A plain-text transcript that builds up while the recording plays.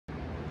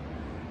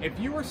If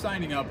you were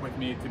signing up with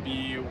me to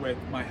be with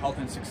my health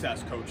and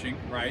success coaching,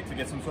 right, to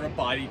get some sort of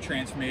body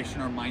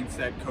transformation or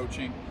mindset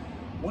coaching,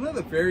 one of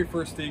the very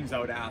first things I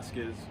would ask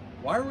is,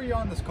 why are we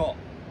on this call?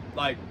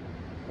 Like,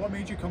 what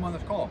made you come on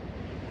this call?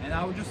 And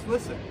I would just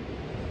listen,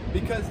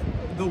 because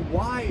the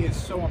why is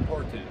so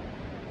important.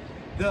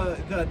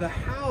 The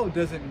how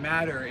doesn't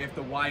matter if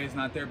the why is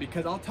not there,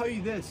 because I'll tell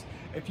you this,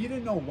 if you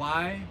didn't know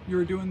why you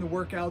were doing the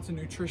workouts and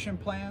nutrition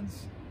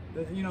plans,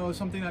 you know,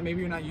 something that maybe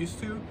you're not used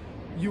to,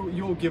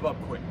 you'll give up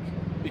quick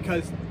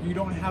because you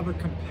don't have a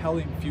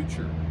compelling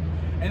future.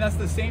 And that's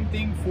the same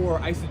thing for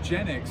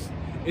Isagenix,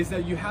 is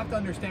that you have to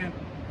understand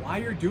why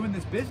you're doing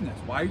this business.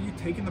 Why are you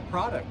taking the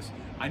products?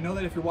 I know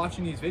that if you're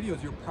watching these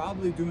videos, you're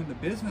probably doing the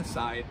business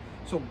side.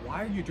 So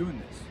why are you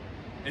doing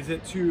this? Is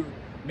it to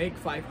make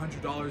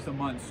 $500 a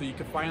month so you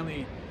can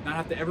finally not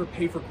have to ever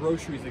pay for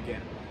groceries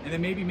again and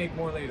then maybe make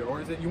more later? Or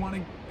is it you want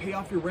to pay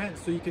off your rent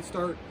so you can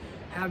start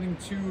having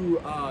to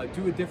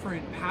do a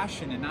different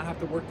passion and not have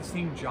to work the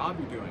same job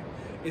you're doing?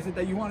 Is it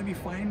that you want to be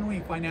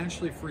finally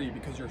financially free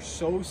because you're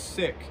so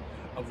sick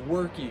of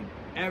working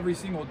every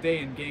single day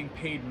and getting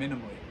paid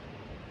minimally?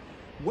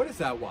 What is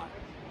that why?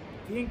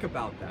 Think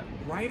about that.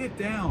 Write it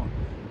down.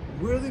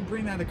 Really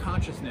bring that to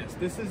consciousness.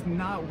 This is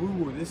not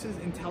woo-woo. This is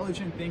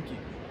intelligent thinking.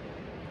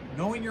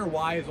 Knowing your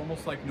why is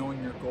almost like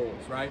knowing your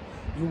goals, right?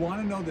 You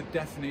want to know the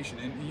destination,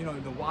 and you know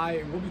the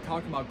why. We'll be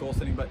talking about goal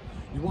setting, but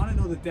you want to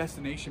know the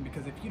destination,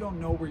 because if you don't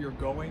know where you're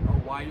going or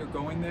why you're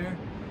going there,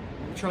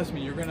 trust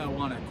me, you're going to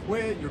want to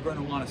quit. You're going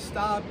to want to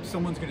stop.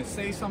 Someone's going to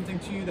say something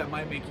to you that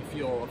might make you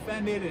feel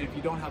offended, and if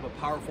you don't have a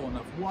powerful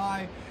enough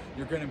why,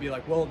 you're going to be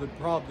like, well, they're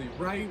probably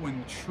right,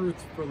 when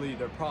truthfully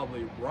they're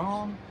probably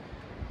wrong.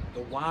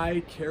 The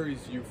why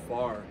carries you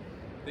far.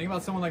 Think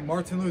about someone like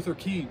Martin Luther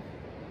King.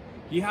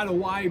 He had a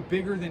why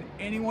bigger than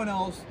anyone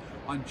else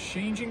on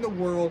changing the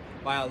world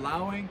by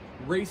allowing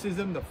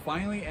racism to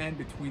finally end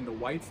between the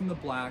whites and the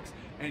blacks,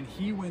 and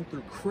he went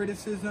through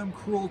criticism,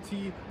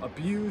 cruelty,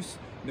 abuse,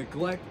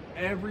 neglect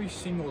every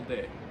single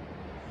day.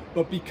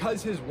 But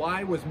because his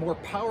why was more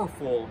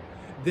powerful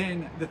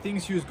than the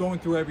things he was going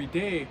through every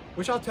day,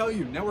 which I'll tell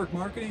you, network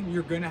marketing,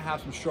 you're gonna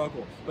have some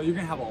struggles, but you're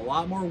gonna have a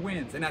lot more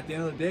wins. And at the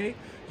end of the day,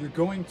 you're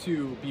going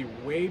to be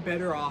way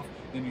better off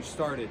than you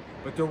started,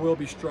 but there will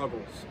be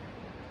struggles.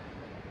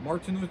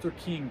 Martin Luther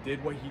King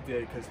did what he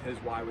did because his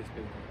why was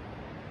big.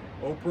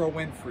 Oprah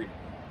Winfrey,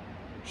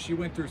 she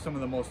went through some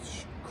of the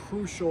most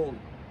crucial,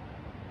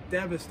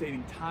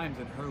 devastating times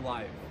in her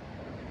life.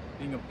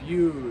 Being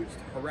abused,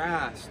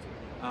 harassed,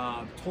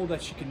 told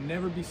that she could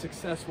never be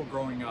successful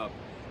growing up,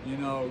 you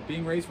know,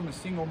 being raised from a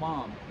single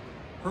mom.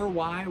 Her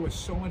why was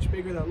so much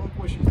bigger that look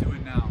what she's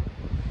doing now.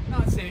 I'm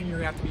not saying you're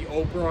gonna have to be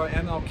Oprah or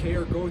MLK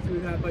or go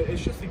through that, but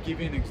it's just to give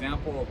you an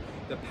example of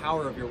the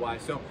power of your why.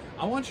 So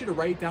I want you to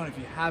write down, if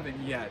you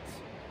haven't yet,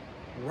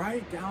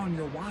 write down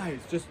your whys.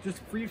 Just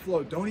free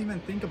flow. Don't even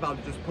think about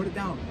it. Just put it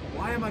down.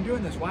 Why am I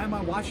doing this? Why am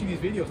I watching these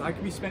videos? I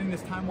could be spending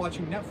this time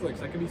watching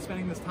Netflix. I could be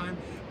spending this time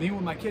being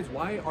with my kids.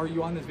 Why are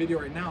you on this video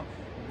right now?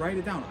 Write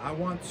it down. I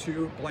want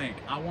to blank.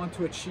 I want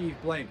to achieve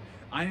blank.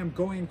 I am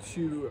going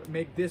to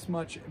make this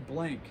much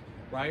blank,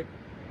 right?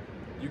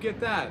 You get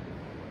that?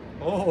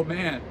 Oh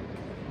man,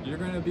 you're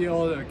going to be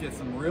able to get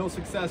some real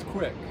success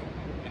quick.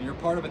 And you're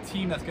part of a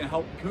team that's going to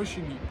help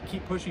pushing you,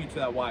 keep pushing you to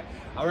that why.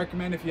 I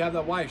recommend, if you have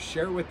that why,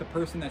 share it with the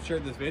person that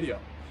shared this video.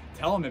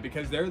 Tell them it,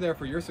 because they're there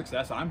for your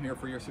success. I'm here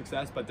for your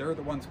success, but they're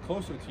the ones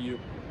closer to you.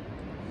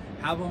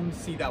 Have them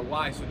see that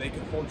why so they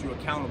can hold you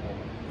accountable.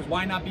 Because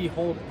why not be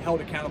held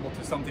accountable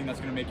to something that's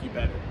going to make you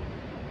better,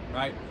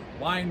 right?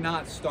 Why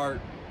not start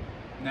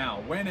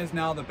now? When is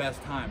now the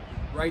best time?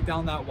 Write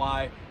down that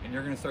why, and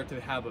you're going to start to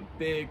have a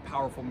big,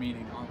 powerful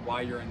meaning on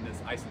why you're in this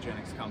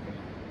Isagenix company.